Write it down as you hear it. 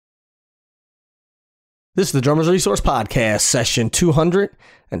This is the Drummers Resource Podcast, session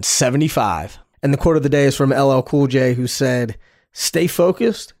 275. And the quote of the day is from LL Cool J, who said, "Stay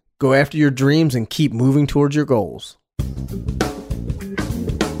focused, go after your dreams, and keep moving towards your goals." You're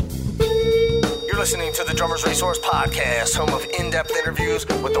listening to the Drummers Resource Podcast, home of in-depth interviews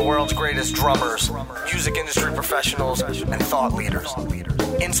with the world's greatest drummers, music industry professionals, and thought leaders.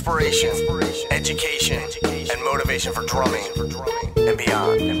 Inspiration, education, and motivation for drumming and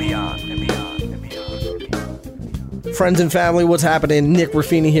beyond, and beyond, and beyond. Friends and family, what's happening? Nick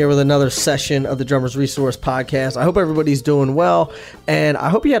Ruffini here with another session of the Drummers Resource Podcast. I hope everybody's doing well, and I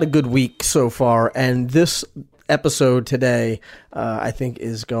hope you had a good week so far. And this episode today, I think,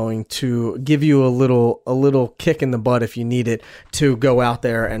 is going to give you a little kick in the butt if you need it to go out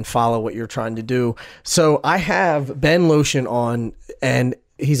there and follow what you're trying to do. So I have Ben Lotion on, and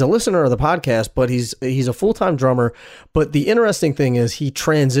he's a listener of the podcast, but he's a full-time drummer. But the interesting thing is he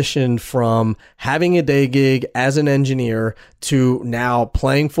transitioned from having a day gig as an engineer to now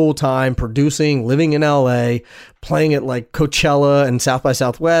playing full-time, producing, living in LA, playing at like Coachella and South by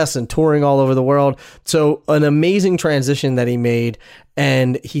Southwest and touring all over the world. So an amazing transition that he made.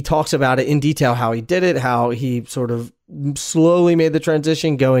 And he talks about it in detail, how he did it, how he sort of slowly made the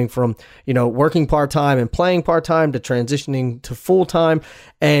transition going from, working part-time and playing part-time to transitioning to full-time.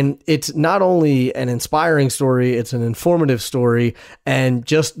 And it's not only an inspiring story, it's an informative story. And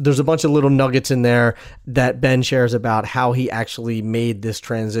just there's a bunch of little nuggets in there that Ben shares about how he actually made this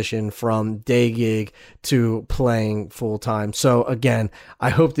transition from day gig to playing full-time. So again, I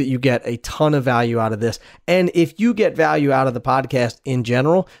hope that you get a ton of value out of this. And if you get value out of the podcast in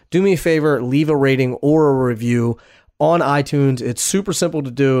general, do me a favor, leave a rating or a review on iTunes. It's super simple to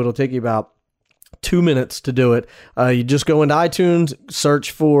do. It'll take you about 2 minutes to do it. You just go into iTunes,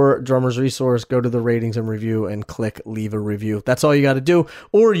 search for Drummers Resource, go to the ratings and review, and click leave a review. That's all you got to do.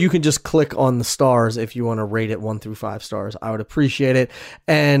 Or you can just click on the stars if you want to rate it 1 through 5 stars. I would appreciate it.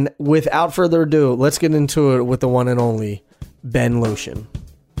 And without further ado, let's get into it with the one and only Ben Lotion.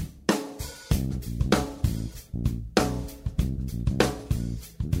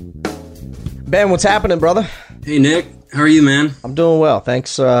 Ben, what's happening, brother? Hey Nick, how are you, man? I'm doing well.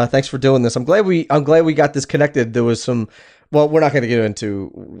 Thanks for doing this. I'm glad we got this connected. There was some, well, we're not going to get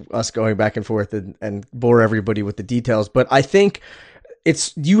into us going back and forth and bore everybody with the details, but I think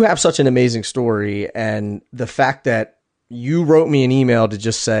you have such an amazing story, and the fact that you wrote me an email to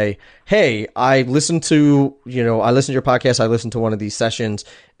just say, "Hey, I listened to your podcast. I listened to one of these sessions.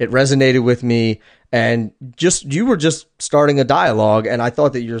 It resonated with me." And you were just starting a dialogue, and I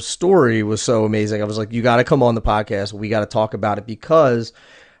thought that your story was so amazing. I was like, you got to come on the podcast. We got to talk about it because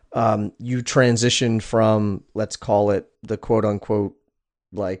you transitioned from, let's call it the quote unquote,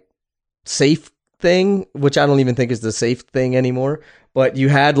 like safe thing, which I don't even think is the safe thing anymore. But you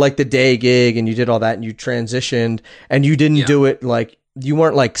had like the day gig and you did all that and you transitioned, and you didn't do it like, you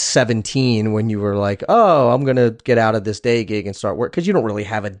weren't like 17 when you were like, oh, I'm going to get out of this day gig and start work. Because you don't really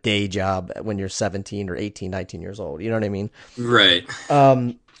have a day job when you're 17 or 18, 19 years old. You know what I mean? Right.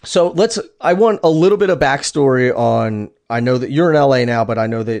 So I want a little bit of backstory on, I know that you're in LA now, but I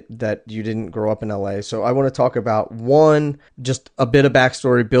know that you didn't grow up in LA. So I want to talk about just a bit of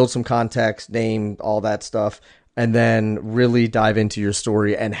backstory, build some context, name, all that stuff, and then really dive into your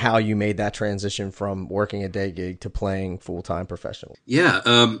story and how you made that transition from working a day gig to playing full-time professional. Yeah.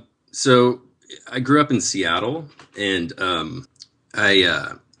 So I grew up in Seattle, and I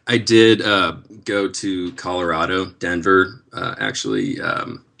did go to Colorado, Denver, actually,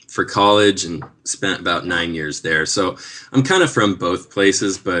 for college, and spent about 9 years there. So I'm kind of from both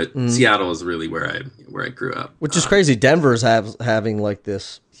places, but Seattle is really where I grew up. Which is crazy. Denver's having like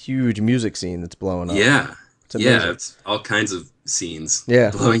this huge music scene that's blowing up. Yeah. It's all kinds of scenes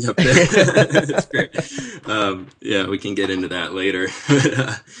blowing up there. It's great. We can get into that later.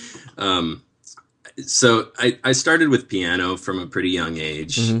 So I started with piano from a pretty young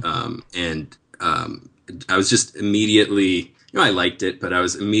age. And I was just immediately, I liked it, but I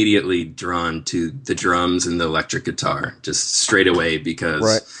was immediately drawn to the drums and the electric guitar just straight away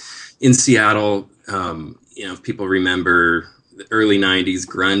because in Seattle, if people remember, the early 90s,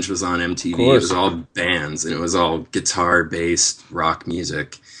 grunge was on MTV. It was all bands, and it was all guitar-based rock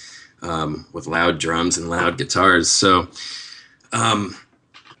music with loud drums and loud guitars. So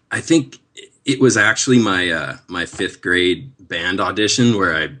I think it was actually my my 5th grade band audition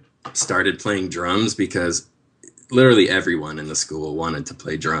where I started playing drums, because literally everyone in the school wanted to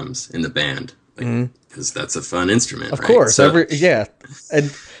play drums in the band, because that's a fun instrument. Of course, so,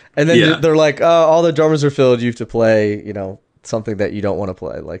 and then they're like, oh, all the drummers are filled. You have to play, something that you don't want to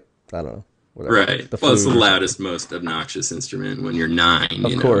play. Like, I don't know. whatever. Right. The Well, it's the flute or loudest, most obnoxious instrument when you're 9.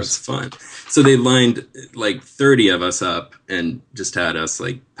 Of course. It's fun. So they lined like 30 of us up and just had us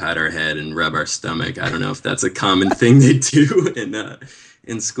like pat our head and rub our stomach. I don't know if that's a common thing they do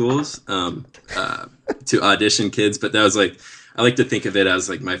in schools to audition kids, but that was like, I like to think of it as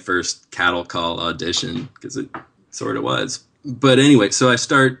like my first cattle call audition, because it sort of was. But anyway, so I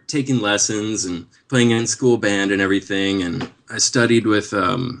start taking lessons and playing in school band and everything, and I studied with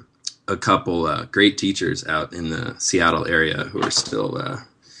a couple great teachers out in the Seattle area who are still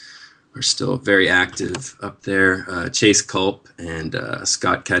very active up there. Chase Culp and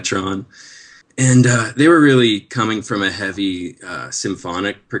Scott Ketron, and they were really coming from a heavy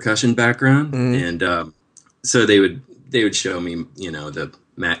symphonic percussion background, and so they would show me, the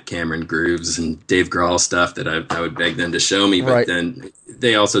Matt Cameron grooves and Dave Grohl stuff that I would beg them to show me, but then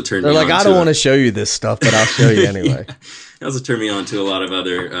they also turned They're me like, on I don't want to show you this stuff, but I'll show you anyway. It also turned me on to a lot of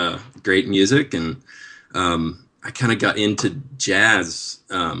other great music, and I kind of got into jazz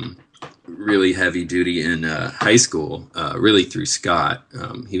really heavy duty in high school, really through Scott.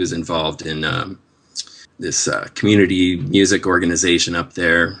 He was involved in this community music organization up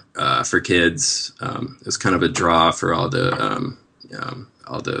there for kids. It was kind of a draw for all the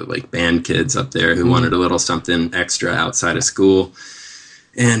like band kids up there who wanted a little something extra outside of school.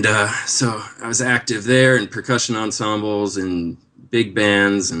 And so I was active there in percussion ensembles and big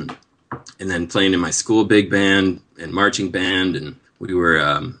bands, and then playing in my school big band and marching band. And we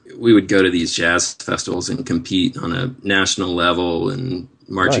would go to these jazz festivals and compete on a national level and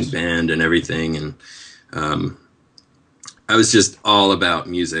marching band and everything. And I was just all about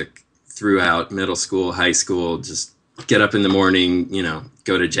music throughout middle school, high school. Just get up in the morning,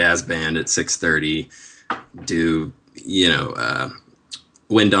 go to jazz band at 6:30, do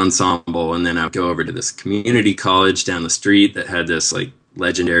wind ensemble, and then I'd go over to this community college down the street that had this like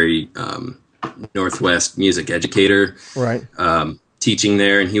legendary Northwest music educator teaching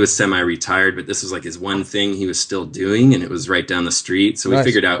there, and he was semi-retired, but this was like his one thing he was still doing, and it was right down the street. So we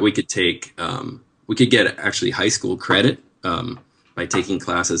figured out we could get actually high school credit by taking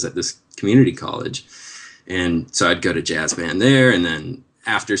classes at this community college. And so I'd go to jazz band there, and then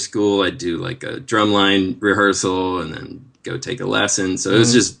after school I'd do like a drumline rehearsal and then go take a lesson. So it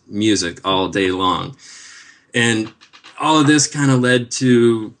was just music all day long. And all of this kind of led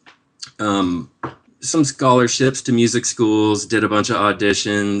to some scholarships to music schools, did a bunch of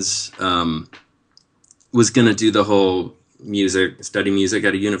auditions, was going to do the whole study music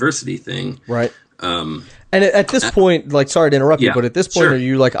at a university thing. Right. And at this point, like, sorry to interrupt you, but at this point, are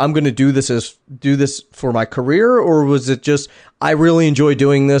you like, I'm going to do this for my career, or was it just, I really enjoy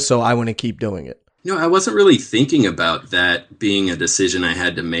doing this, so I want to keep doing it? No, I wasn't really thinking about that being a decision I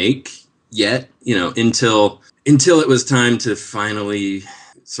had to make yet, until it was time to finally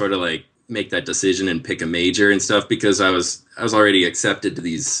sort of like make that decision and pick a major and stuff, because I was already accepted to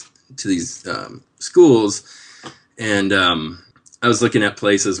these schools, and I was looking at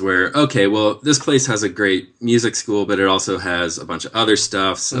places where, okay, well, this place has a great music school, but it also has a bunch of other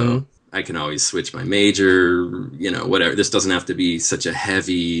stuff, so I can always switch my major, whatever. This doesn't have to be such a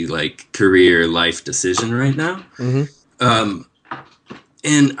heavy, like, career life decision right now.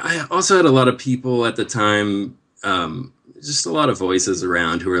 And I also had a lot of people at the time, just a lot of voices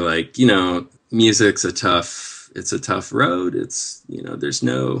around who were like, music's a tough road. It's, there's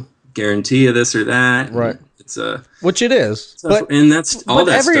no guarantee of this or that. Right. Which it is, and that's all.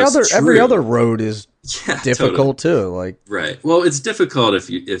 That every other road is difficult too. Like, right. Well, it's difficult if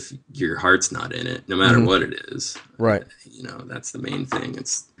your heart's not in it, no matter what it is. Right. That's the main thing.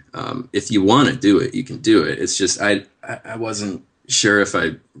 It's if you want to do it, you can do it. It's just I wasn't sure if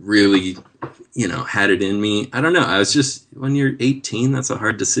I really had it in me. I don't know. I was just, when you're 18, that's a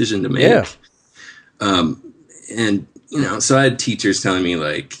hard decision to make. Yeah. And so I had teachers telling me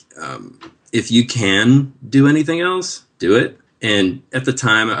like, if you can do anything else, do it. And at the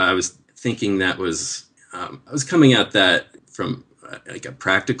time I was thinking that was, I was coming at that from like a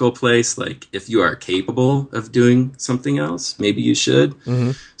practical place. Like, if you are capable of doing something else, maybe you should.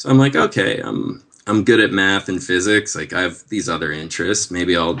 So I'm like, okay, I'm good at math and physics. Like, I have these other interests.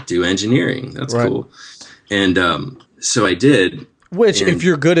 Maybe I'll do engineering. That's cool. And so I did. Which, if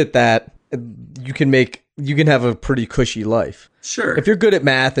you're good at that, you can have a pretty cushy life. Sure. If you're good at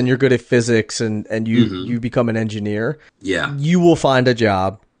math and you're good at physics and you become an engineer, you will find a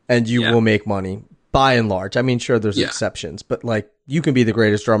job and you will make money, by and large. I mean, sure, there's exceptions, but like, you can be the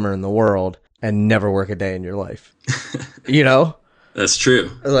greatest drummer in the world and never work a day in your life. That's true.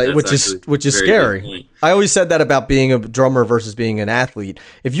 Like, That's which is a very good scary. point. I always said that about being a drummer versus being an athlete.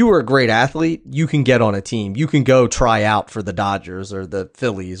 If you were a great athlete, you can get on a team. You can go try out for the Dodgers or the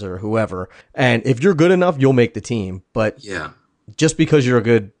Phillies or whoever. And if you're good enough, you'll make the team. But Yeah. just because you're a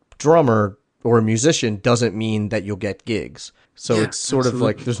good drummer or a musician doesn't mean that you'll get gigs. So Yeah, it's sort of absolutely.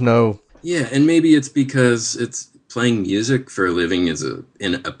 like there's no Yeah, and maybe it's because it's playing music for a living is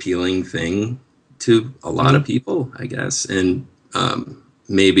an appealing thing to a lot of people, I guess. And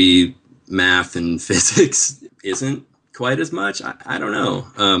maybe math and physics isn't quite as much. I don't know.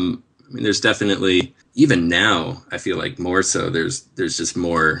 I mean, there's definitely, even now, I feel like more so, there's just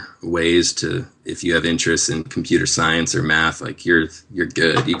more ways to, if you have interest in computer science or math, like you're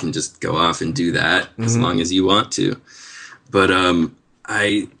good. You can just go off and do that as long as you want to. But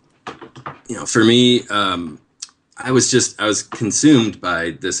for me, I was consumed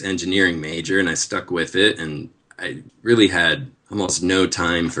by this engineering major, and I stuck with it, and I really had almost no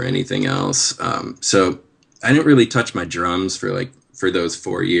time for anything else. So I didn't really touch my drums for those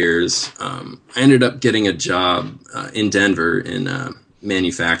 4 years. I ended up getting a job in Denver in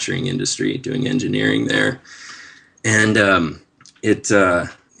manufacturing industry, doing engineering there, and it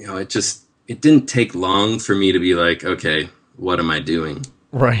didn't take long for me to be like, okay, what am I doing?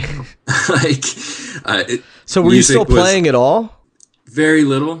 right. like, So were you still music was playing at all? very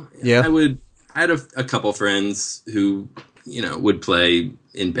little. Yeah. I had a couple friends who, would play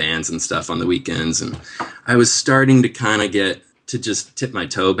in bands and stuff on the weekends. And I was starting to kind of get to just tip my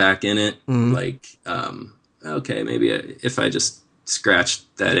toe back in it. Like, okay, maybe if I just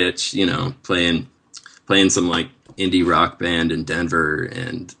scratched that itch, playing some like indie rock band in Denver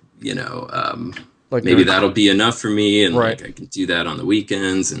and, Like maybe that'll be enough for me. And Right. like, I can do that on the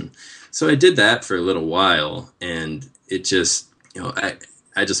weekends. And so I did that for a little while, and it just,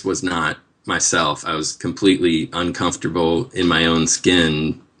 I just was not myself. I was completely uncomfortable in my own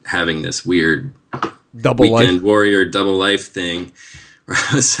skin, having this weird double weekend life. warrior double life thing where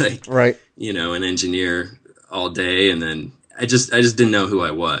I was like, Right. an engineer all day. And then I just didn't know who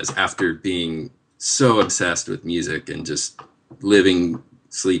I was after being so obsessed with music and just living,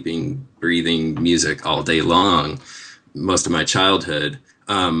 sleeping, breathing music all day long, most of my childhood.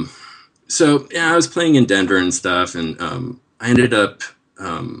 So yeah, I was playing in Denver and stuff, and I ended up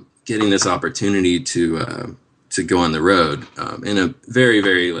getting this opportunity to go on the road in a very,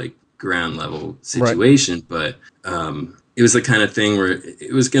 very like ground level situation. But it was the kind of thing where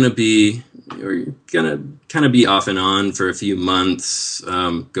it was going to be, you're going to kind of be off and on for a few months,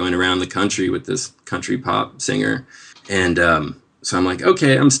 going around the country with this country pop singer. And so I'm like,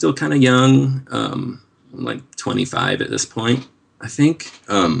 okay, I'm still kind of young. I'm like 25 at this point, I think.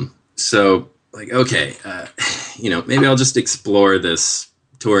 So like, okay, maybe I'll just explore this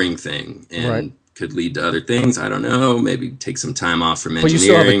touring thing and could lead to other things. I don't know. Maybe take some time off from engineering. But you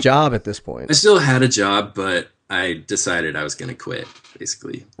still have a job at this point. I still had a job, but I decided I was going to quit,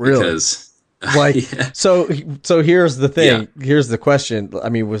 basically. Really? Because, Like, yeah. so here's the thing. Here's the question. I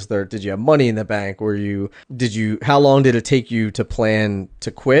mean, did you have money in the bank? How long did it take you to plan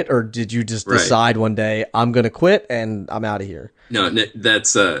to quit? Or did you just decide one day, I'm going to quit and I'm out of here? No,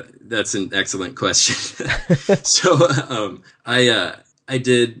 that's an excellent question. So, I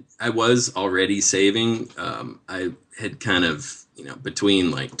was already saving. I had kind of,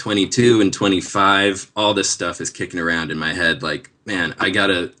 between like 22 and 25, all this stuff is kicking around in my head. Like, man, I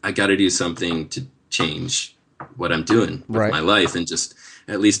gotta do something to change what I'm doing with my life and just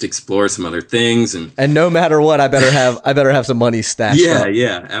at least explore some other things. And no matter what, I better have some money stashed up.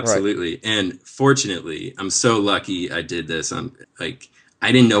 Yeah, absolutely. Right. And fortunately, I'm so lucky I did this. I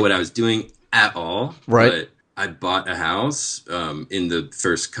didn't know what I was doing at all. Right. But I bought a house in the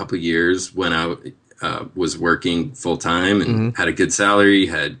first couple of years when I was working full time and had a good salary,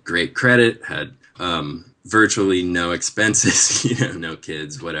 had great credit, had virtually no expenses, no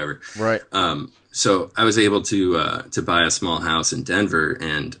kids, whatever. Right. So I was able to buy a small house in Denver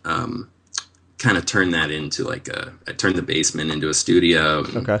and kind of turn that into I turned the basement into a studio.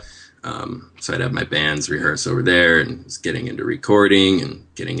 And, okay. So I'd have my bands rehearse over there and was getting into recording and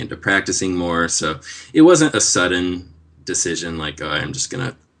getting into practicing more. So it wasn't a sudden decision like, oh, I'm just going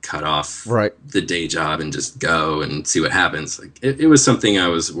to cut off the day job and just go and see what happens. Like it was something I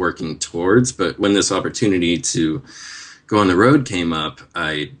was working towards, but when this opportunity to go on the road came up,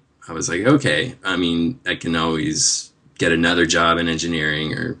 I was like, okay, I mean, I can always get another job in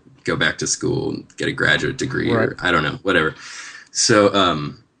engineering or go back to school and get a graduate degree or I don't know, whatever.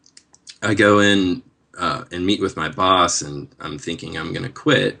 So, I go in and meet with my boss, and I'm thinking I'm going to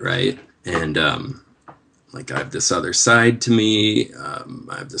quit, right? And I have this other side to me.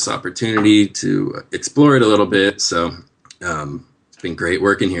 I have this opportunity to explore it a little bit. So been great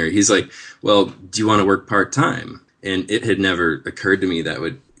working here. He's like, well, do you want to work part-time? And it had never occurred to me that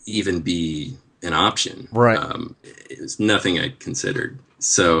would even be an option. Right. It was nothing I considered.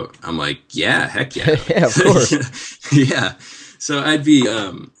 So I'm like, yeah, heck yeah. Yeah, of course. Yeah. So I'd be,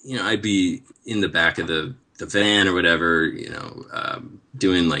 I'd be in the back of the van or whatever,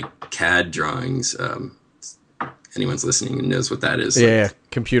 doing like CAD drawings. Anyone's listening and knows what that is. Yeah,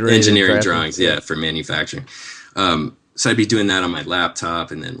 computer engineering drawings. Yeah, for manufacturing. So I'd be doing that on my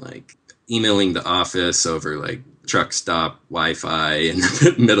laptop and then like emailing the office over like truck stop Wi-Fi in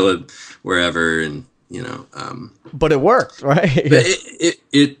the middle of wherever, and but it worked, right? But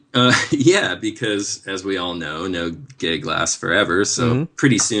yeah, because as we all know, no gig lasts forever. So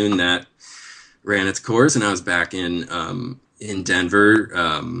pretty soon that ran its course, and I was back in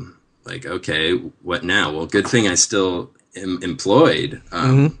Denver. Like, okay, what now? Well, good thing I still am employed,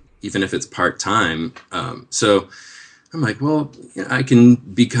 even if it's part-time. So I'm like, well, I can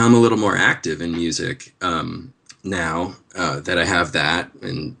become a little more active in music now that I have that,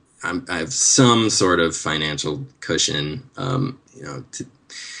 and I have some sort of financial cushion,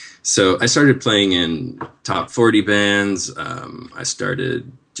 so I started playing in top 40 bands. I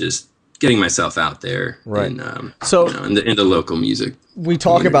started just getting myself out there, right? In the local music. We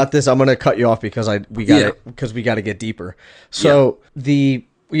talk about this. I'm going to cut you off because we got to get deeper. So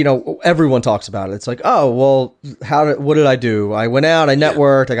everyone talks about it. It's like, oh, well, what did I do? I went out, I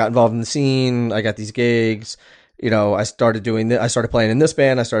networked, I got involved in the scene, I got these gigs. I started doing this. I started playing in this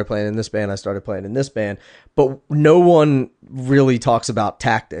band. I started playing in this band. I started playing in this band. But no one really talks about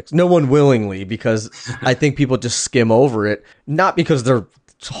tactics. No one willingly, because I think people just skim over it. Not because they're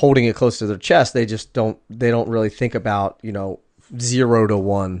holding it close to their chest. They just don't. They don't really think about 0 to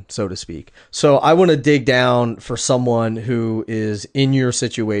 1, so to speak. So I want to dig down for someone who is in your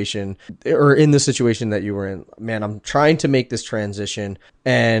situation, or in the situation that you were in. Man, I'm trying to make this transition,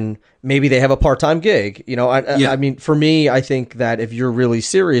 and maybe they have a part-time gig. I mean, for me, I think that if you're really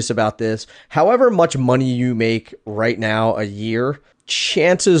serious about this, however much money you make right now a year,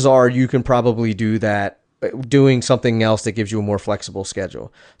 chances are you can probably do that doing something else that gives you a more flexible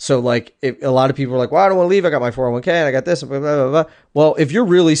schedule. So like, if a lot of people are like, well, I don't want to leave. I got my 401k and I got this, blah, blah, blah, blah. Well, if you're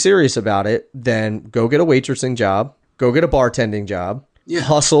really serious about it, then go get a waitressing job, go get a bartending job,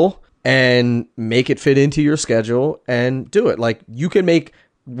 hustle and make it fit into your schedule and do it. Like, you can make,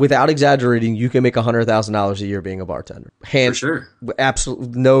 without exaggerating, you can make $100,000 a year being a bartender. For sure.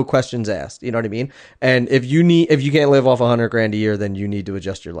 Absolutely. No questions asked. You know what I mean? And if you can't live off $100,000 a year, then you need to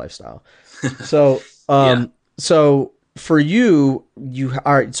adjust your lifestyle. So, so for you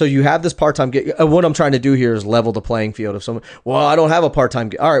have this part-time gig. What I'm trying to do here is level the playing field of someone. Well, I don't have a part-time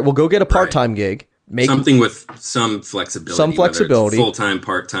gig. All right, well, go get a part-time gig. Make something with some flexibility. Full-time,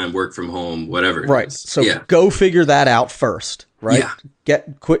 part-time, work from home, whatever. Right. So go figure that out first. Right. Yeah.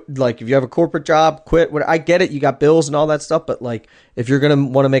 Quit. Like, if you have a corporate job, quit. I get it. You got bills and all that stuff. But like, if you're going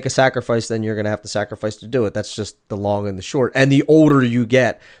to want to make a sacrifice, then you're going to have to sacrifice to do it. That's just the long and the short. And the older you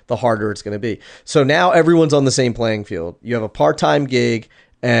get, the harder it's going to be. So now everyone's on the same playing field. You have a part-time gig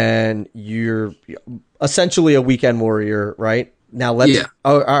and you're essentially a weekend warrior, right? Now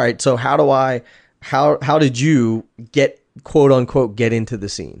all right. So how did you get, quote unquote, get into the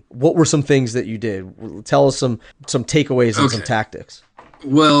scene? What were some things that you did? Tell us some takeaways and some tactics.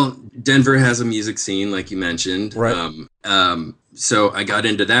 Well, Denver has a music scene, like you mentioned. Right. So I got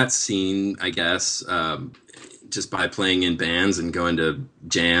into that scene, I guess, just by playing in bands and going to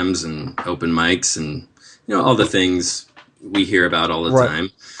jams and open mics and, all the things we hear about all the time,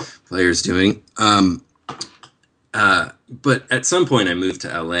 players doing. But at some point I moved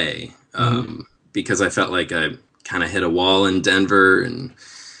to LA, because I felt like I kind of hit a wall in Denver, and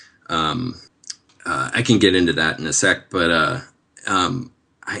I can get into that in a sec, but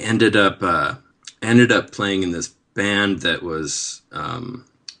I ended up playing in this band that was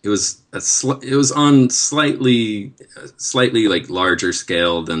it was on slightly like larger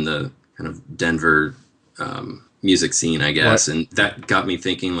scale than the kind of Denver music scene, I guess. And that got me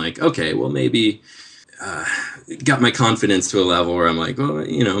thinking, like, okay, well, maybe got my confidence to a level where I'm like, well,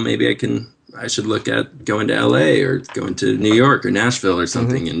 maybe I should look at going to LA or going to New York or Nashville or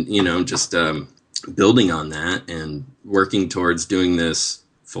something, and just building on that and working towards doing this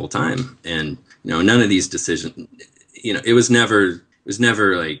full time. And none of these decisions, it was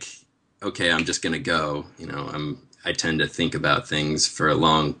never like, okay, I'm just gonna go. I tend to think about things for a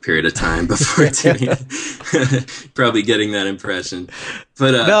long period of time before doing it. Probably getting that impression,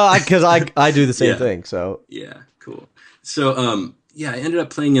 but no, because I do the same thing. So yeah, cool. So I ended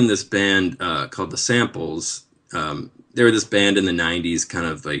up playing in this band called The Samples. They were this band in the 90s, kind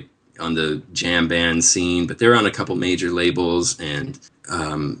of like on the jam band scene, but they're on a couple major labels, and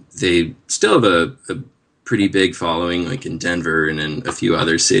they still have a pretty big following, like in Denver and in a few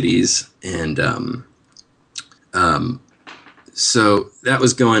other cities. And so that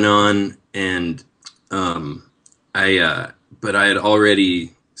was going on, and but I had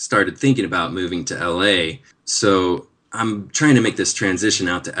already started thinking about moving to LA. So I'm trying to make this transition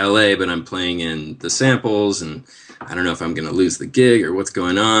out to LA, but I'm playing in the samples, and I don't know if I'm going to lose the gig or what's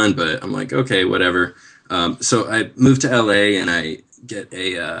going on, but I'm like, okay, whatever. So I moved to LA, and I get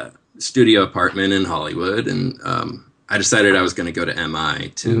a studio apartment in Hollywood, and I decided I was going to go to MI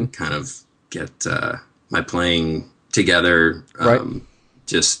to kind of get my playing together,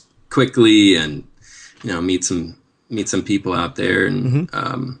 just quickly, and meet some people out there. And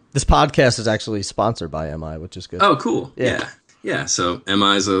this podcast is actually sponsored by MI, which is good. Oh, cool. Yeah. So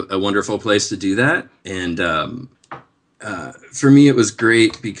MI is a wonderful place to do that, and for me it was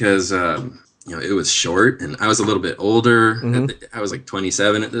great because it was short, and I was a little bit older. I was like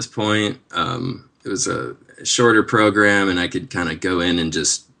 27 at this point. It was a shorter program, and I could kind of go in and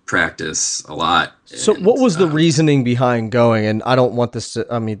just practice a lot. So what was the reasoning behind going? And I don't want this to,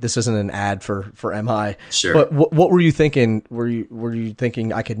 I mean, this isn't an ad for MI. Sure. But what were you thinking? Were you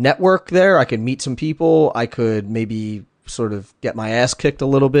thinking I could network there? I could meet some people. I could maybe sort of get my ass kicked a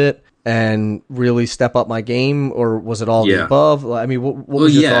little bit and really step up my game? Or was it all the above? I mean, what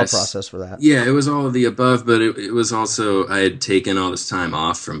was your thought process for that? Yeah, it was all of the above, but it was also, I had taken all this time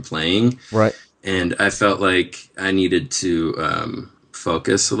off from playing. Right. And I felt like I needed to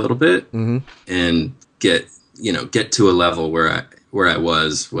focus a little bit and get to a level where I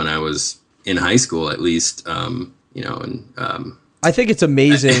was when I was in high school, at least. And I think it's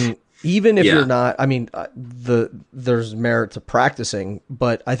amazing. Even if you're not, I mean, there's merit to practicing,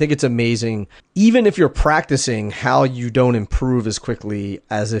 but I think it's amazing, even if you're practicing, how you don't improve as quickly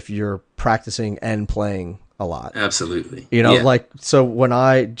as if you're practicing and playing a lot. Absolutely. So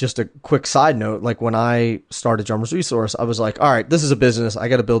when just a quick side note, like when I started Drummers Resource, I was like, all right, this is a business. I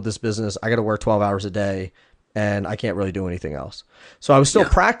got to build this business. I got to work 12 hours a day, and I can't really do anything else. So I was still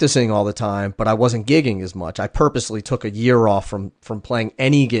practicing all the time, but I wasn't gigging as much. I purposely took a year off from playing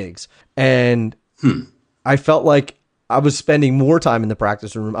any gigs. And I felt like I was spending more time in the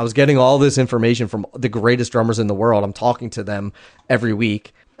practice room. I was getting all this information from the greatest drummers in the world. I'm talking to them every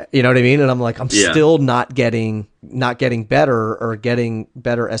week. You know what I mean? And I'm like, I'm still not getting better or getting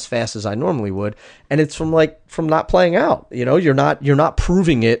better as fast as I normally would. And it's from not playing out. You're not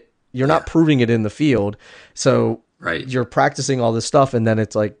proving it. You're not proving it in the field. So you're practicing all this stuff, and then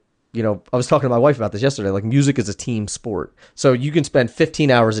it's like, I was talking to my wife about this yesterday. Like, music is a team sport. So you can spend 15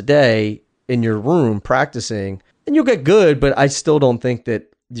 hours a day in your room practicing, and you'll get good, but I still don't think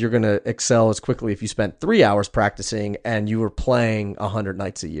that you're going to excel as quickly if you spent 3 hours practicing and you were playing 100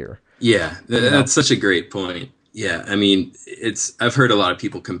 nights a year. Yeah, that's such a great point. Yeah, I mean, I've heard a lot of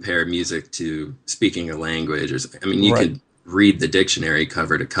people compare music to speaking a language. You could read the dictionary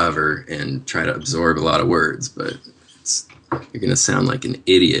cover to cover and try to absorb a lot of words, but you're going to sound like an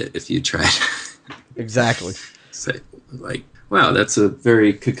idiot if you try to exactly say, like, wow, that's a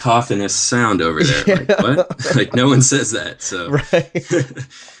very cacophonous sound over there. Like, what? Like, no one says that. So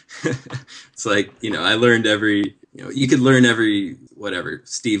it's like, I learned you could learn every,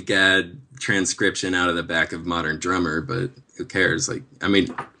 Steve Gadd transcription out of the back of Modern Drummer, but who cares? Like, I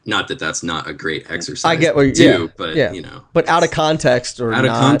mean, not that that's not a great exercise. I get what you do, but but out of context or out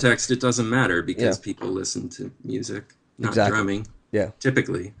of context, it doesn't matter because people listen to music, not drumming. Yeah.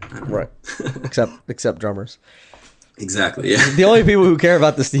 Typically. I don't know. Except drummers. Exactly. Yeah. The only people who care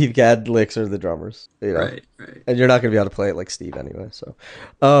about the Steve Gadd licks are the drummers. Right. And you're not going to be able to play it like Steve anyway. So,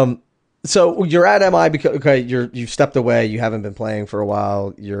 so you're at MI because you've stepped away. You haven't been playing for a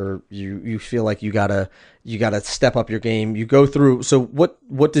while. You feel like you gotta step up your game. You go through. So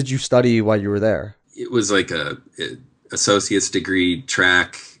what did you study while you were there? It was like a associate's degree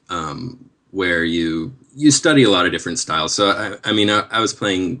track where you study a lot of different styles. So I was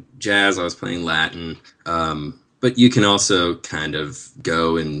playing jazz. I was playing Latin. But you can also kind of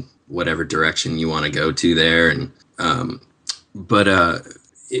go in whatever direction you want to go to there. And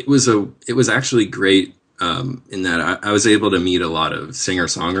it was actually great in that I was able to meet a lot of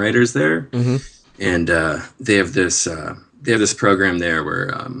singer-songwriters there. And they have this program there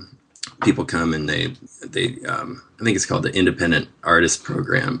where people come and they I think it's called the Independent Artist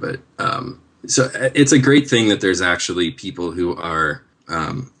Program. But so it's a great thing that there's actually people who are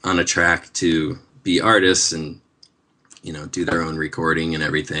on a track to be artists and do their own recording and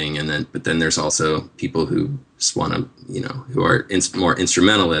everything. But then there's also people who just want to, who are more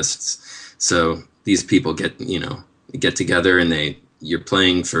instrumentalists. So these people get together and they you're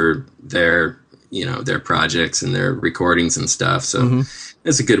playing for their, their projects and their recordings and stuff. So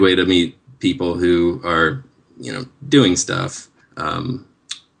it's a good way to meet people who are, doing stuff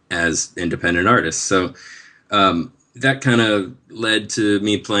as independent artists. So that kind of led to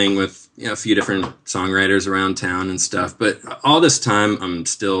me playing with a few different songwriters around town and stuff. But all this time, I'm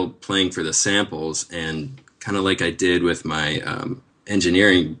still playing for the samples, and kind of like I did with my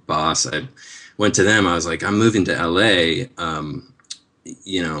engineering boss, I went to them. I was like, I'm moving to LA.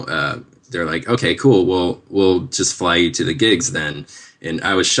 They're like, okay, cool. We'll just fly you to the gigs then. And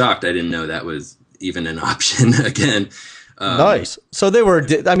I was shocked. I didn't know that was even an option again. Nice. So they were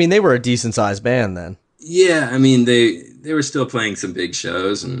a decent sized band then. Yeah. I mean, they were still playing some big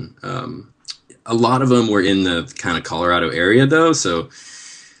shows, and a lot of them were in the kind of Colorado area though. So,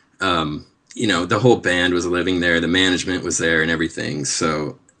 the whole band was living there, the management was there and everything.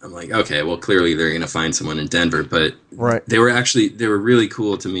 So I'm like, okay, well, clearly they're going to find someone in Denver, but right. They were really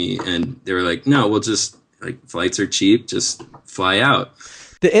cool to me. And they were like, no, we'll just, like, flights are cheap. Just fly out.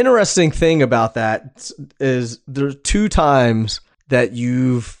 The interesting thing about that is there's 2 times that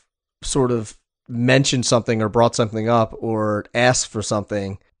you've sort of mentioned something or brought something up or asked for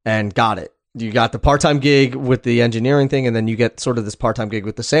something and got it. You got the part-time gig with the engineering thing, and then you get sort of this part-time gig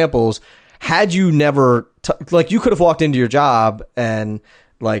with the samples. Had you never, you could have walked into your job and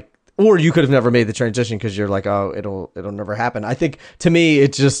or you could have never made the transition because you're like, oh, it'll never happen. I think to me,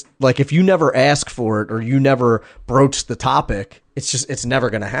 it's just like, if you never ask for it or you never broach the topic, it's never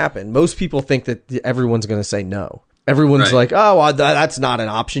going to happen. Most people think that everyone's going to say no. Everyone's like, oh, well, that's not an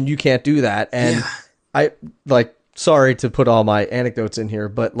option. You can't do that. And yeah. Sorry to put all my anecdotes in here,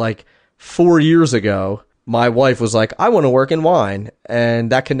 but 4 years ago, my wife was like, I want to work in wine,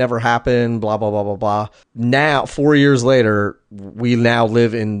 and that can never happen, blah, blah, blah, blah, blah. Now, 4 years later, we now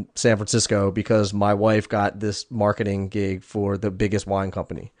live in San Francisco because my wife got this marketing gig for the biggest wine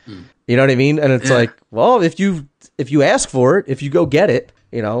company. You know what I mean? And it's like, well, if you ask for it, if you go get it,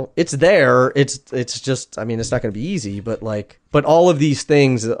 it's there. It's just, I mean, it's not going to be easy, but all of these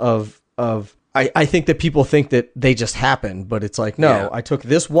things I think that people think that they just happen, but it's like, no, I took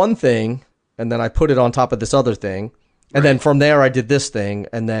this one thing and then I put it on top of this other thing. And then from there I did this thing.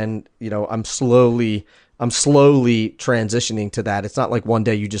 And then, I'm slowly transitioning to that. It's not like one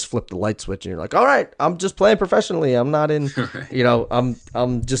day you just flip the light switch and you're like, all right, I'm just playing professionally. I'm not in,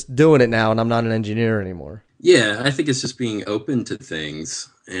 I'm just doing it now, and I'm not an engineer anymore. Yeah. I think it's just being open to things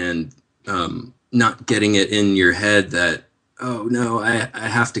and not getting it in your head that, oh no, I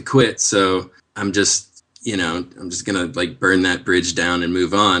have to quit. So I'm just going to burn that bridge down and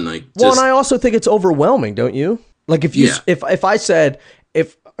move on. And I also think it's overwhelming, don't you? If I said,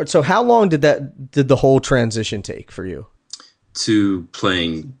 so how long did the whole transition take for you? To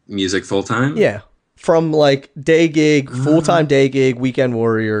playing music full time? Yeah. From day gig, full-time day gig, weekend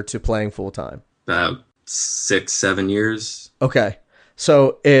warrior to playing full time. About 6-7 years. Okay.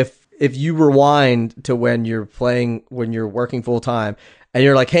 So if you rewind to when you're working full time and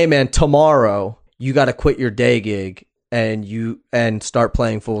you're like, hey man, tomorrow you got to quit your day gig and start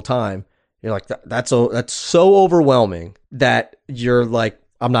playing full time. You're like, that's so overwhelming that you're like,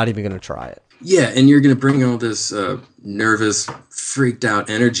 I'm not even going to try it. Yeah. And you're going to bring all this nervous, freaked out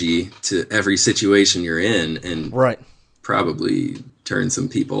energy to every situation you're in, and probably turn some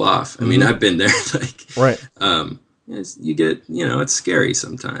people off. I mean, I've been there. You get, it's scary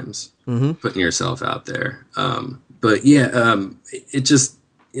sometimes putting yourself out there. But yeah,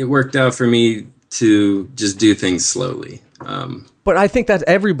 it worked out for me to just do things slowly. But I think that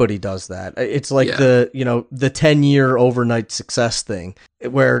everybody does that. It's the 10-year overnight success thing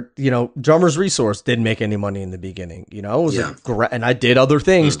where, Drummers Resource didn't make any money in the beginning, it was and I did other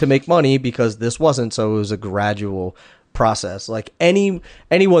things to make money because this wasn't. So it was a gradual process.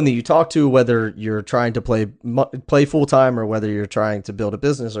 Anyone that you talk to, whether you're trying to play full time or whether you're trying to build a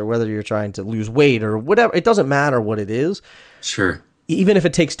business or whether you're trying to lose weight or whatever, it doesn't matter what it is. Sure. Even if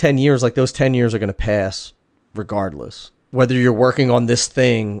it takes 10 years, those 10 years are going to pass regardless, whether you're working on this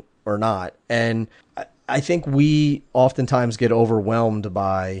thing or not. And I think we oftentimes get overwhelmed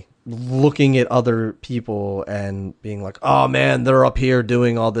by looking at other people and being like, oh man, they're up here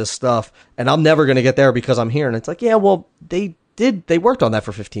doing all this stuff and I'm never going to get there because I'm here. And it's like, yeah, well, they worked on that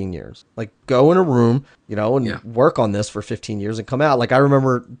for 15 years. Go in a room, and work on this for 15 years and come out. I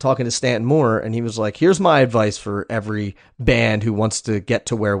remember talking to Stanton Moore and he was like, here's my advice for every band who wants to get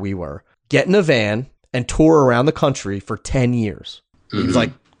to where we were. Get in a van and tour around the country for 10 years. He was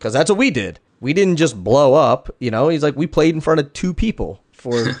like, because that's what we did. We didn't just blow up, he's like, we played in front of 2 people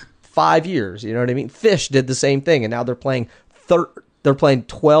for 5 years. You know what I mean? Fish did the same thing. And now they're playing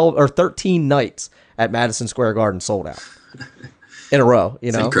 12 or 13 nights at Madison Square Garden sold out. in a row,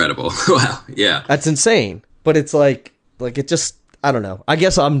 you know? It's incredible. Wow. Yeah. That's insane. But it's like it just, I don't know. I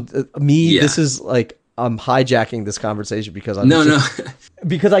guess this is like, I'm hijacking this conversation because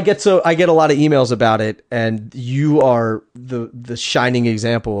because I get a lot of emails about it, and you are the shining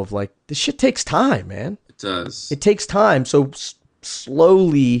example of like, this shit takes time, man. It does. It takes time. So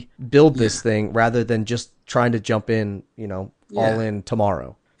slowly build this thing rather than just trying to jump in, all in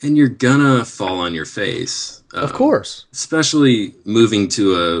tomorrow. And you're gonna fall on your face. Of course. Especially moving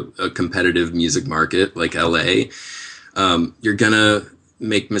to a competitive music market like LA. You're gonna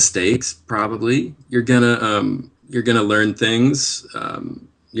make mistakes, probably. You're gonna learn things.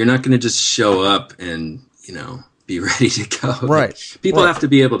 You're not gonna just show up and, be ready to go. Right. People have to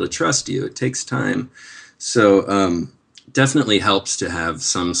be able to trust you. It takes time. So definitely helps to have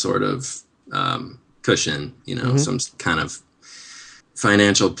some sort of cushion, some kind of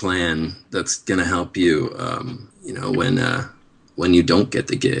financial plan that's going to help you, when you don't get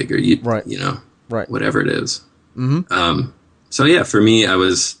the gig or whatever it is. Mm-hmm. So yeah, for me,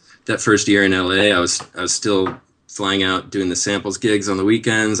 that first year in LA, I was still flying out doing the samples gigs on the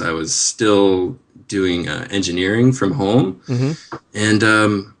weekends. I was still doing engineering from home, and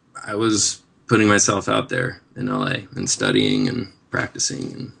I was putting myself out there in LA and studying and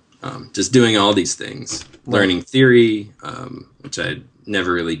practicing and just doing all these things, learning theory, which I'd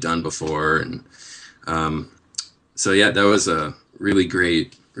never really done before. And so yeah, that was a really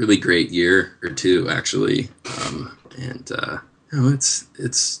great year or two, actually.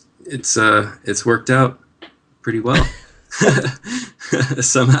 It's worked out pretty well.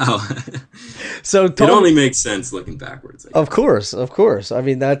 Somehow. So it only makes sense looking backwards. Of course. I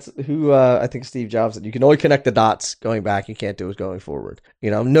mean, that's who I think Steve Jobs said. You can only connect the dots going back. You can't do it going forward.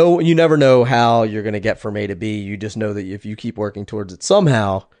 You never know how you're going to get from A to B. You just know that if you keep working towards it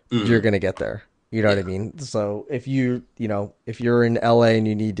somehow, you're going to get there. You know what I mean? So if if you're in LA and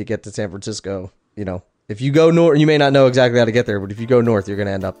you need to get to San Francisco, if you go north, you may not know exactly how to get there, but if you go north, you're going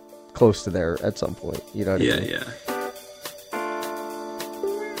to end up close to there at some point. You know what I mean? Yeah.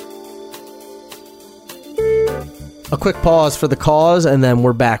 A quick pause for the cause, and then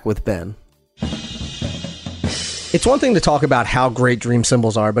we're back with Ben. It's one thing to talk about how great Dream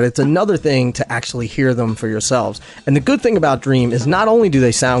cymbals are, but it's another thing to actually hear them for yourselves. And the good thing about Dream is not only do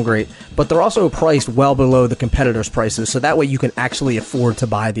they sound great, but they're also priced well below the competitors' prices, so that way you can actually afford to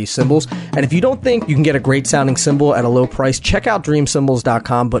buy these cymbals. And if you don't think you can get a great sounding cymbal at a low price, check out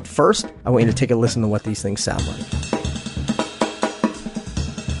dreamcymbals.com. But first, I want you to take a listen to what these things sound like.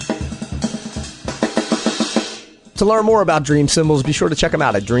 To learn more about Dream Cymbals, be sure to check them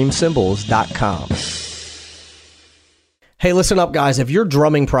out at dreamcymbals.com. Hey, listen up, guys. If your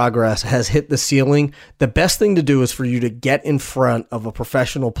drumming progress has hit the ceiling, the best thing to do is for you to get in front of a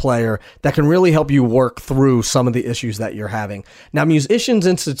professional player that can really help you work through some of the issues that you're having. Now, Musicians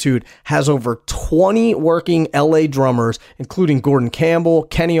Institute has over 20 working LA drummers, including Gordon Campbell,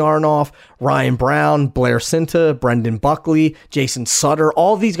 Kenny Arnoff, Ryan Brown, Blair Cinta, Brendan Buckley, Jason Sutter.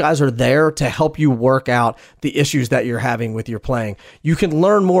 All of these guys are there to help you work out the issues that you're having with your playing. You can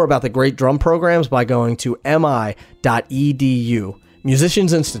learn more about the great drum programs by going to mi.edu.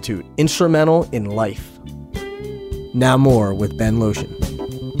 Musicians Institute, instrumental in life. Now more with Ben Lotion.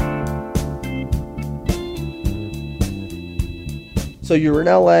 So you're in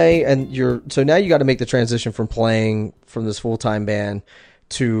LA, and so now you got to make the transition from playing from this full-time band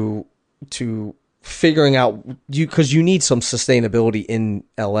to figuring out, because you need some sustainability in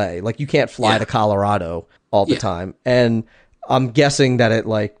LA. Like, you can't fly to Colorado all the time. And I'm guessing that it,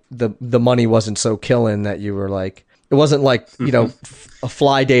 like, the money wasn't so killing that you were like, it wasn't like, a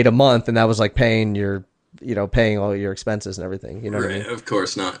fly date a month and that was like paying all your expenses and everything. You know what I mean? Of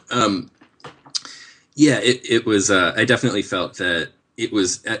course not. It was, I definitely felt that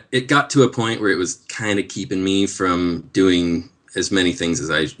it got to a point where it was kind of keeping me from doing as many things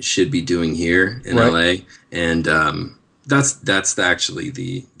as I should be doing here in LA. And, that's actually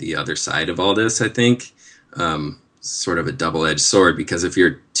the other side of all this, I think. Sort of a double-edged sword, because if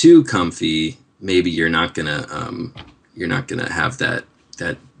you're too comfy, maybe you're not gonna have that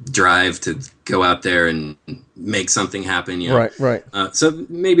drive to go out there and make something happen. Right. So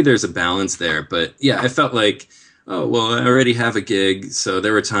maybe there's a balance there, but yeah, I felt like, oh well, I already have a gig, so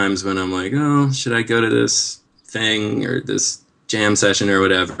there were times when I'm like, oh, should I go to this thing or this jam session or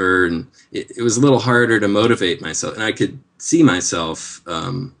whatever? And it was a little harder to motivate myself, and I could see myself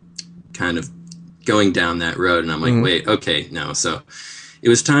kind of going down that road, and I'm like, wait, okay, no, so. It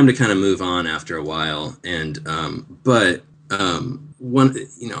was time to kind of move on after a while, and I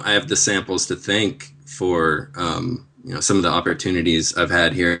have the samples to thank for some of the opportunities I've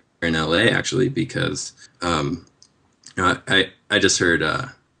had here in LA, actually, because I I just heard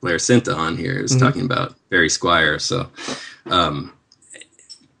Blair Cinta on here. He was talking about Barry Squire. So um,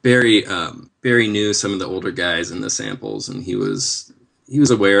 Barry knew some of the older guys in the samples, and he was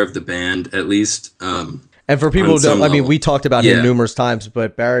aware of the band at least. And for people who don't, I mean, we talked about him Yeah. numerous times,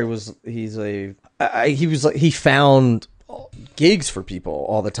 but Barry he found gigs for people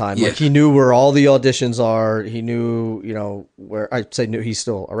all the time. Yeah. Like he knew where all the auditions are. He knew, where I'd say he's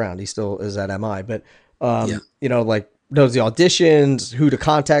still around. He still is at MI, but like knows the auditions, who to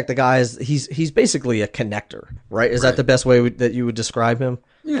contact the guys. He's basically a connector, right? Is that the best way that you would describe him?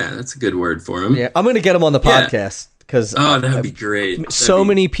 Yeah, that's a good word for him. Yeah, I'm going to get him on the Yeah. podcast because that would be great.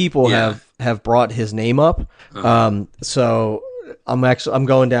 many people yeah. have brought his name up. So I'm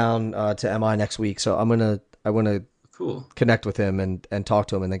going down to MI next week. So I want to Cool. connect with him and talk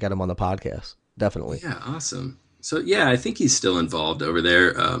to him and then get him on the podcast. Definitely. Yeah, awesome. So yeah, I think he's still involved over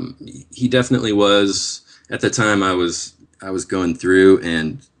there. He definitely was at the time I was going through,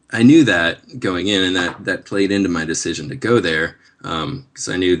 and I knew that going in, and that played into my decision to go there because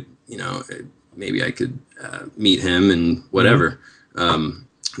I knew maybe I could meet him and whatever.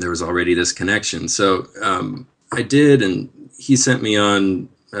 There was already this connection, so I did, and he sent me on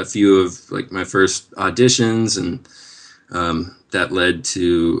a few of like my first auditions, and that led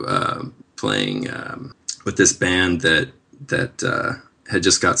to playing with this band that had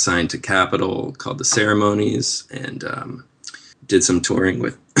just got signed to Capitol called The Ceremonies, and did some touring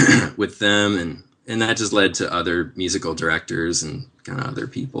with with them, and that just led to other musical directors and kind of other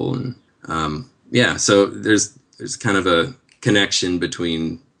people, and so there's kind of a connection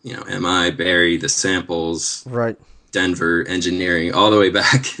between MI, Barry, the samples, Right. Denver engineering, all the way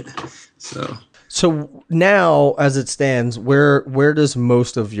back. So now, as it stands, where does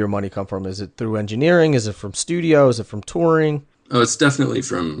most of your money come from? Is it through engineering? Is it from studio? Is it from touring? it's definitely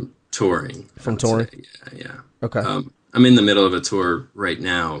from touring. From touring? Yeah. Okay. I'm in the middle of a tour right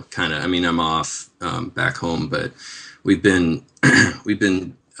now. Kind of. I mean, I'm off back home, but we've been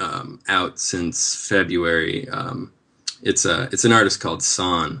out since February. It's an artist called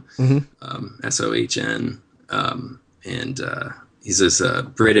Son, Sohn, and he's this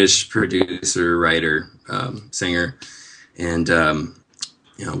British producer, writer, singer, and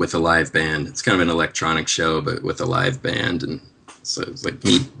with a live band. It's kind of an electronic show, but with a live band, and so it's like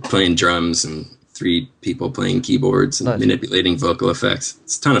me playing drums and 3 people playing keyboards and manipulating vocal effects.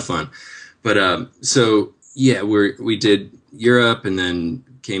 It's a ton of fun. But so yeah, we did Europe, and then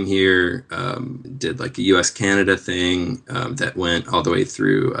came here, did like a US Canada thing that went all the way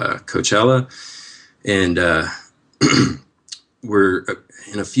through Coachella, and we're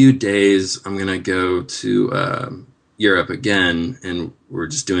in a few days I'm gonna go to Europe again, and we're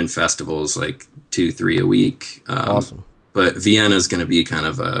just doing festivals like 2-3 a week. Awesome. But Vienna is going to be kind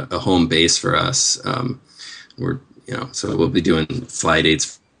of a home base for us. So we'll be doing fly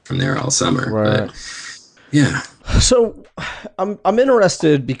dates from there all summer. Right. But, yeah. So I'm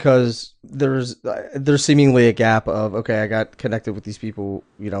interested because there's seemingly a gap of, okay, I got connected with these people,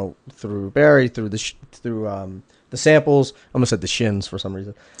 through Barry, through the samples. I almost said the shins for some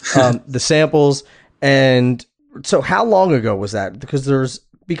reason. The samples. And so how long ago was that? Because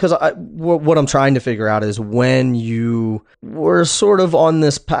what I'm trying to figure out is when you were sort of on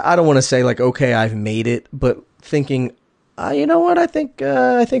this, I don't want to say like, okay, I've made it, but thinking, you know what? I think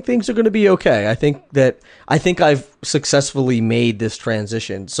things are going to be okay. I think I've successfully made this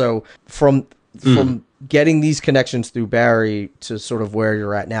transition. So from getting these connections through Barry to sort of where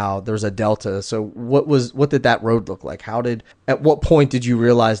you're at now, there's a delta. So what did that road look like? At what point did you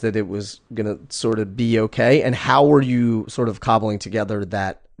realize that it was going to sort of be okay? And how were you sort of cobbling together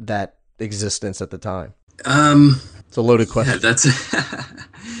that existence at the time? It's a loaded question. Yeah, that's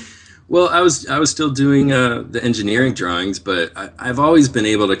well, I was still doing the engineering drawings, but I've always been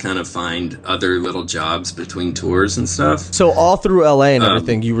able to kind of find other little jobs between tours and stuff. So all through LA and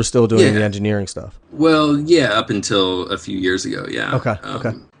everything, you were still doing the engineering stuff. Well, yeah, up until a few years ago, yeah. Okay.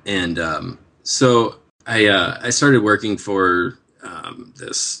 Okay. And so I started working for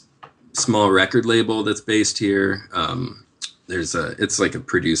this small record label that's based here. It's like a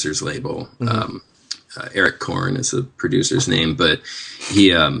producer's label. Eric Korn is the producer's name, but he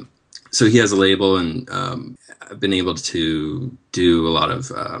has a label, and I've been able to do a lot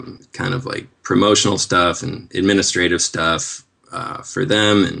of kind of like promotional stuff and administrative stuff for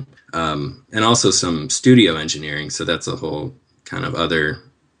them, and also some studio engineering. So that's a whole kind of other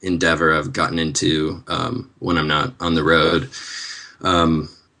endeavor I've gotten into when I'm not on the road.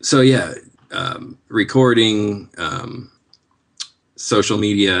 Recording, social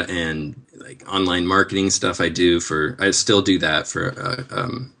media, and like online marketing stuff I still do that for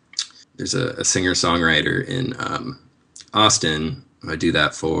there's a singer-songwriter in Austin, who I do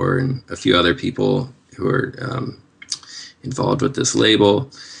that for, and a few other people who are involved with this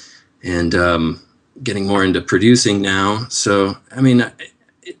label, and getting more into producing now. So, I mean,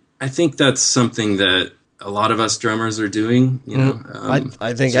 I think that's something that a lot of us drummers are doing, you know.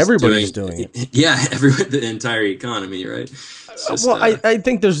 I think everybody's doing it. Yeah, the entire economy, right? Just, well, I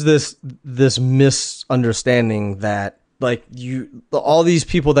think there's this misunderstanding that like all these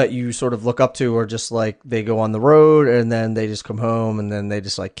people that you sort of look up to are just like they go on the road and then they just come home and then they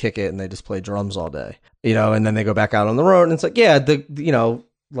just like kick it and they just play drums all day, you know, and then they go back out on the road and it's like, yeah, you know,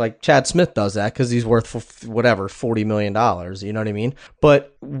 like Chad Smith does that because he's worth whatever $40 million. You know what I mean?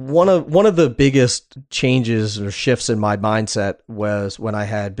 But one of the biggest changes or shifts in my mindset was when I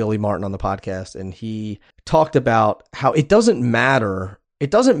had Billy Martin on the podcast, and he talked about how it doesn't matter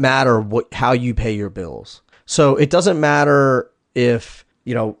how you pay your bills. So it doesn't matter if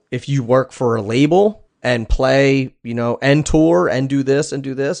you work for a label and play, you know, and tour and do this and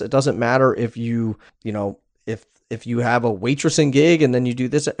do this. It doesn't matter if if you have a waitressing gig and then you do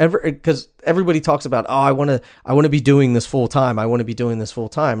this, because everybody talks about, oh, I want to be doing this full time. I want to be doing this full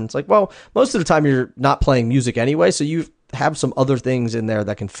time. And it's like, well, most of the time you're not playing music anyway. So you have some other things in there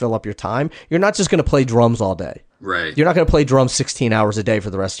that can fill up your time. You're not just going to play drums all day. Right. You're not going to play drums 16 hours a day for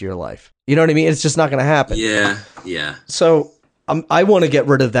the rest of your life. You know what I mean? It's just not going to happen. Yeah. Yeah. So I want to get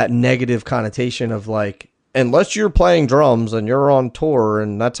rid of that negative connotation of like, unless you're playing drums and you're on tour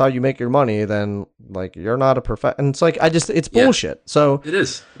and that's how you make your money, then like you're not a and it's like, it's bullshit. Yeah, so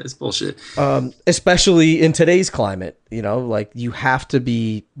it's bullshit. Especially in today's climate, you know, like you have to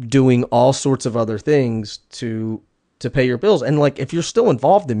be doing all sorts of other things to pay your bills. And like, if you're still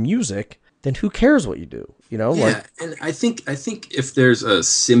involved in music, then who cares what you do? You know? Yeah. Like, and I think if there's a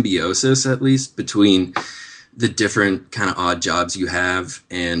symbiosis, at least between the different kind of odd jobs you have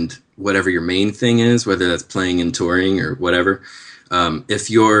and whatever your main thing is, whether that's playing and touring or whatever. If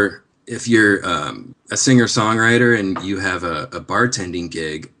you're a singer-songwriter and you have a bartending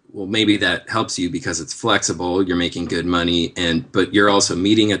gig, well, maybe that helps you because it's flexible, you're making good money, but you're also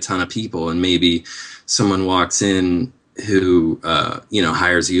meeting a ton of people, and maybe someone walks in who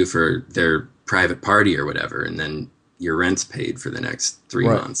hires you for their private party or whatever, and then your rent's paid for the next 3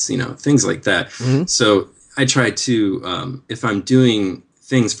 months, you know, things like that. Mm-hmm. So I try to, if I'm doing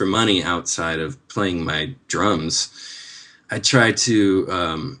things for money outside of playing my drums, I try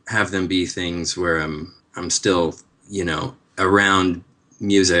to have them be things where I'm still, you know, around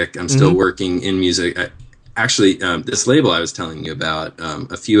music. I'm still working in music. Actually, this label I was telling you about,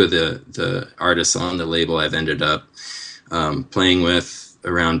 a few of the artists on the label I've ended up playing with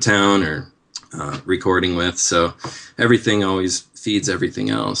around town or recording with. So everything always feeds everything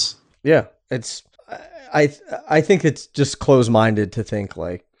else. Yeah, I think it's just close-minded to think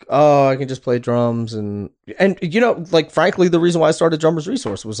like, oh, I can just play drums and you know, like frankly, the reason why I started Drummers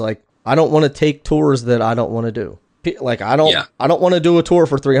Resource was like, I don't want to take tours that I don't want to do. Like I don't want to do a tour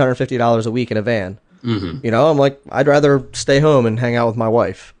for $350 a week in a van. Mm-hmm. You know, I'm like, I'd rather stay home and hang out with my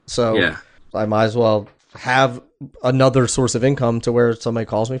wife. So I might as well have another source of income to where somebody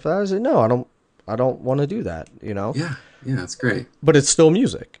calls me for that. I say, no, I don't want to do that. You know? Yeah. Yeah. That's great. But it's still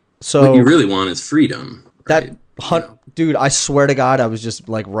music. So what you really want is freedom. Right? Dude, I swear to God, I was just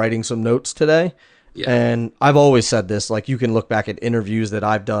like writing some notes today. Yeah. And I've always said this, like you can look back at interviews that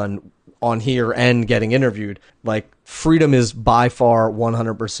I've done on here and getting interviewed. Like freedom is by far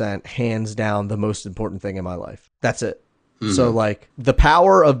 100% hands down the most important thing in my life. That's it. Mm-hmm. So like the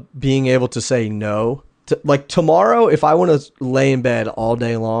power of being able to say no to, like tomorrow, if I want to lay in bed all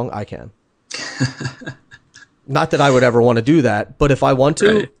day long, I can. Not that I would ever want to do that, but if I want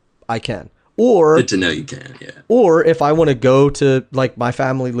to, I can. Or good to know you can, yeah. Or if I want to go to, like my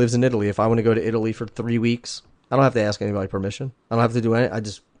family lives in Italy. If I want to go to Italy for 3 weeks, I don't have to ask anybody permission. I don't have to do anything. I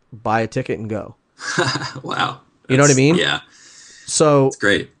just buy a ticket and go. Wow. You know what I mean? Yeah. So it's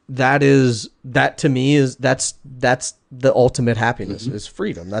great. That to me is that's the ultimate happiness is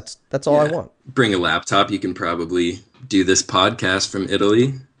freedom. That's all I want. Bring a laptop. You can probably do this podcast from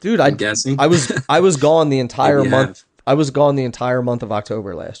Italy. Dude, I'm guessing. I was gone the entire month. I was gone the entire month of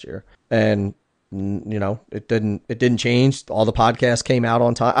October last year, and you know it didn't change. All the podcasts came out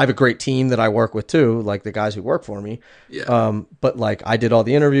on time. I have a great team that I work with too, like the guys who work for me. Yeah. But like I did all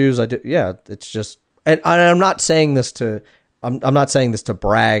the interviews. I did. Yeah. It's just, and I'm not saying this to. I'm not saying this to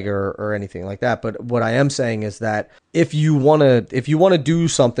brag or anything like that, but what I am saying is that if you want to do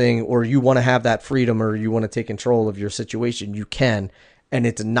something, or you want to have that freedom, or you want to take control of your situation, you can, and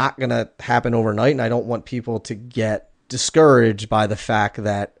it's not going to happen overnight. And I don't want people to get discouraged by the fact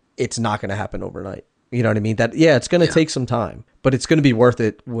that it's not going to happen overnight. You know what I mean? That, it's going to take some time, but it's going to be worth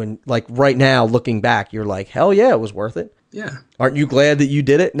it when, like right now, looking back, you're like, hell yeah, it was worth it. Yeah. Aren't you glad that you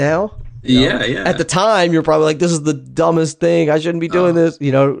did it now? Yeah. At the time, you're probably like, "This is the dumbest thing. I shouldn't be doing this."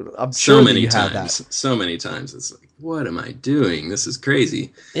 I'm so sure many that you times, had that. so many times. It's like, what am I doing? This is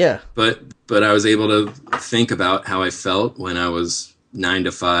crazy. Yeah. But I was able to think about how I felt when I was 9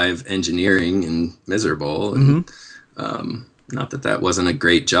 to 5 engineering and miserable. And not that wasn't a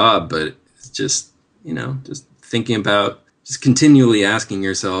great job, but it's just, just thinking about, just continually asking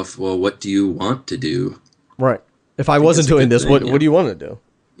yourself, well, what do you want to do? Right. If I wasn't doing this, what do you want to do?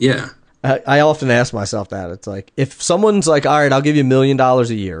 Yeah. I often ask myself that. It's like, if someone's like, all right, I'll give you $1 million a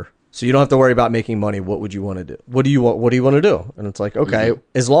year, so you don't have to worry about making money, what would you want to do? What do you want to do? And it's like, okay,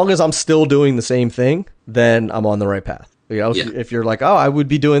 as long as I'm still doing the same thing, then I'm on the right path. If you're like, oh, I would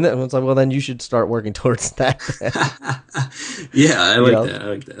be doing that, it's like, well, then you should start working towards that. Yeah, I like that. I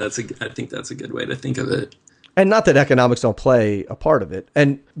like that. I think that's a good way to think of it. And not that economics don't play a part of it.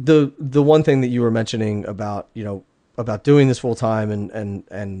 And the one thing that you were mentioning about, about doing this full time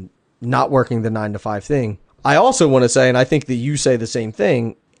and not working the 9 to 5 thing, I also want to say, and I think that you say the same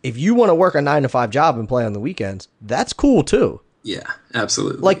thing, if you want to work a 9 to 5 job and play on the weekends, that's cool too. Yeah,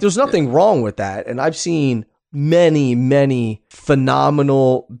 absolutely. Like, there's nothing wrong with that. And I've seen many, many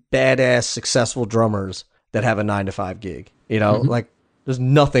phenomenal, badass, successful drummers that have a 9 to 5 gig. Like, there's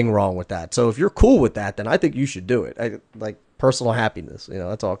nothing wrong with that. So if you're cool with that, then I think you should do it. Like, personal happiness,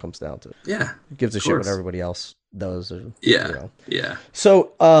 that's all it comes down to. Yeah. It gives a shit what everybody else does. Yeah.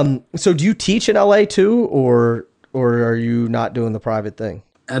 So, so do you teach in LA too, or are you not doing the private thing?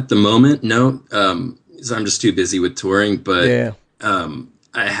 At the moment, no. So I'm just too busy with touring, but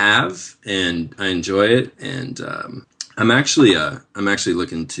I have, and I enjoy it. And I'm actually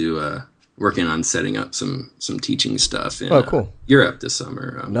looking to working on setting up some teaching stuff in cool. Europe this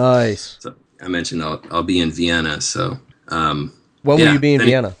summer. Nice. So I mentioned I'll be in Vienna. So when will you be in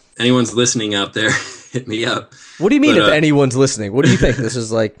Vienna? Anyone's listening out there, hit me up. What do you mean if anyone's listening? What do you think? This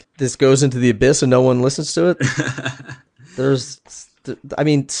is like, this goes into the abyss and no one listens to it?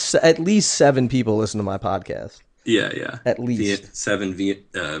 At least 7 people listen to my podcast. Yeah. At least 7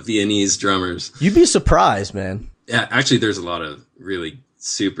 Viennese drummers. You'd be surprised, man. Yeah, actually, there's a lot of really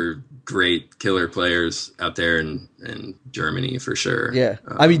super great killer players out there in Germany for sure. Yeah,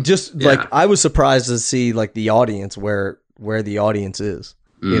 I was surprised to see like the audience where the audience is.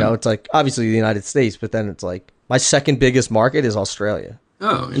 It's like obviously the United States, but then it's like my second biggest market is Australia.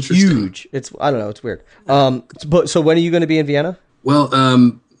 Oh, interesting. Huge. I don't know. It's weird. But so when are you going to be in Vienna? Well,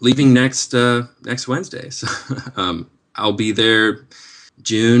 leaving next Wednesday. So I'll be there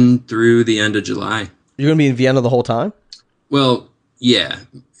June through the end of July. You're going to be in Vienna the whole time? Well, yeah.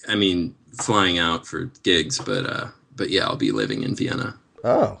 I mean, flying out for gigs, but yeah, I'll be living in Vienna.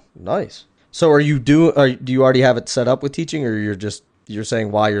 Oh, nice. So do you already have it set up with teaching, or you're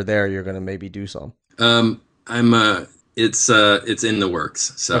saying while you're there you're going to maybe do some? It's in the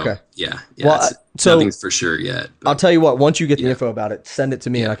works. So okay. Yeah. Well, nothing's for sure yet. But I'll tell you what, once you get the info about it, send it to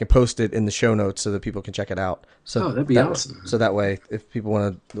me and I can post it in the show notes so that people can check it out. So that'd be awesome. So that way, if people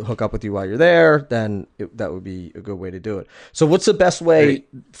want to hook up with you while you're there, then that would be a good way to do it. So what's the best way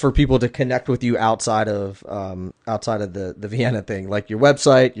for people to connect with you outside of the Vienna thing, like your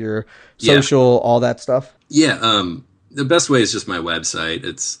website, your social, all that stuff? Yeah. The best way is just my website.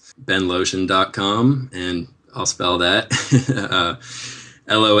 It's benloshin.com, and I'll spell that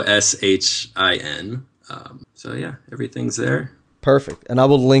LOSHIN. So yeah, everything's there. Perfect. And I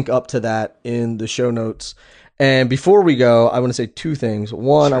will link up to that in the show notes. And before we go, I want to say 2 things.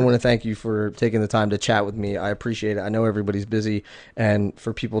 One, sure. I want to thank you for taking the time to chat with me. I appreciate it. I know everybody's busy, and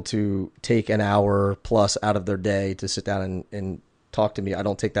for people to take an hour plus out of their day to sit down and talk to me, I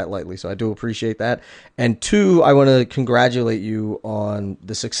don't take that lightly. So I do appreciate that. And 2, I want to congratulate you on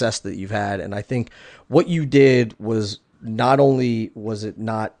the success that you've had. And I think what you did was, not only was it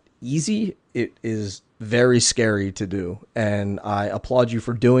not easy, it is very scary to do. And I applaud you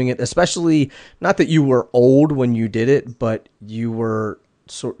for doing it, especially not that you were old when you did it, but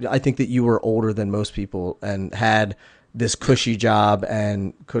I think that you were older than most people and had this cushy job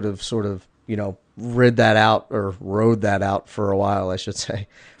and could have sort of, rode that out for a while, I should say.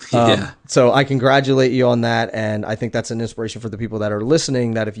 So I congratulate you on that. And I think that's an inspiration for the people that are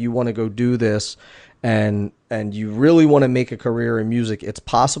listening, that if you want to go do this and you really want to make a career in music, it's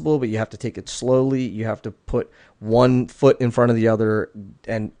possible, but you have to take it slowly. You have to put one foot in front of the other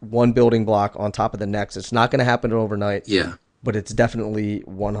and one building block on top of the next. It's not going to happen overnight. Yeah. But it's definitely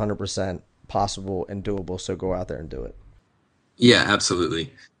 100% possible and doable. So go out there and do it. Yeah,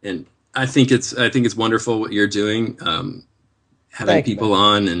 absolutely. And I think it's wonderful what you're doing. Having people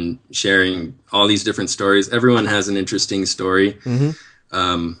on and sharing all these different stories. Everyone has an interesting story.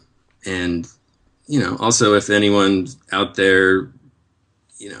 Mm-hmm. And also if anyone's out there,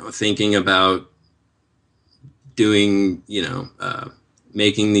 thinking about doing,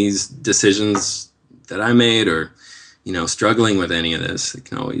 making these decisions that I made, or, struggling with any of this, they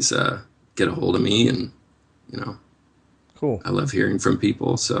can always get a hold of me. And, cool. I love hearing from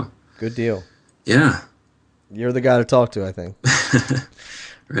people. So good deal. Yeah. You're the guy to talk to, I think.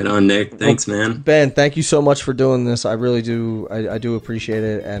 Right on, Nick. Thanks, man. Ben, thank you so much for doing this. I really do. I do appreciate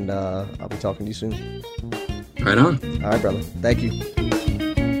it. And I'll be talking to you soon. Right on. All right, brother. Thank you.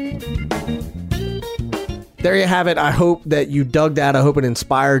 There you have it. I hope that you dug that. I hope it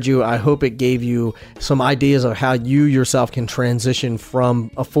inspired you. I hope it gave you some ideas of how you yourself can transition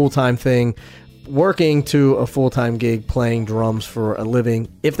from a full-time thing, working, to a full-time gig playing drums for a living,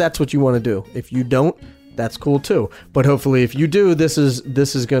 if that's what you want to do. If you don't, that's cool too. But hopefully if you do, this is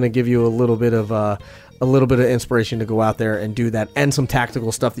going to give you a little bit of inspiration to go out there and do that, and some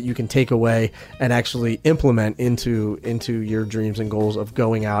tactical stuff that you can take away and actually implement into your dreams and goals of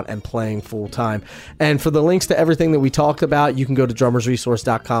going out and playing full time. And for the links to everything that we talked about, you can go to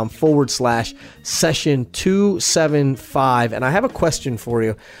drummersresource.com/session 275. And I have a question for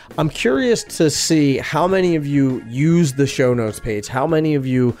you. I'm curious to see how many of you use the show notes page, how many of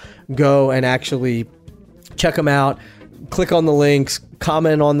you go and actually check them out, click on the links,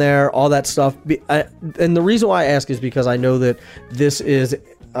 comment on there, all that stuff. And the reason why I ask is because I know that this is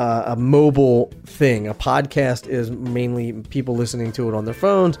a mobile thing. A podcast is mainly people listening to it on their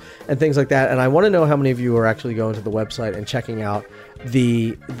phones and things like that. And I want to know how many of you are actually going to the website and checking out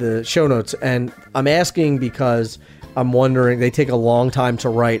the show notes. And I'm asking because I'm wondering, they take a long time to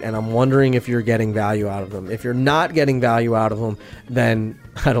write, and I'm wondering if you're getting value out of them. If you're not getting value out of them, then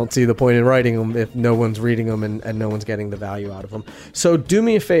I don't see the point in writing them if no one's reading them and no one's getting the value out of them. So do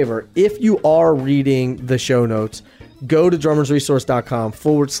me a favor. If you are reading the show notes, go to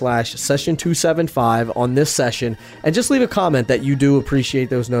drummersresource.com/session 275 on this session and just leave a comment that you do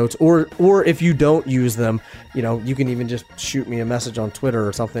appreciate those notes, or if you don't use them, you can even just shoot me a message on Twitter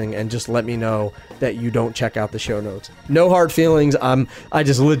or something and just let me know that you don't check out the show notes. No hard feelings. I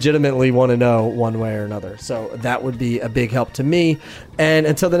just legitimately want to know one way or another. So that would be a big help to me. And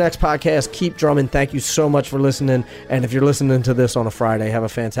until the next podcast, keep drumming. Thank you so much for listening. And if you're listening to this on a Friday, have a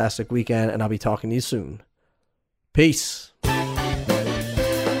fantastic weekend, and I'll be talking to you soon. Peace.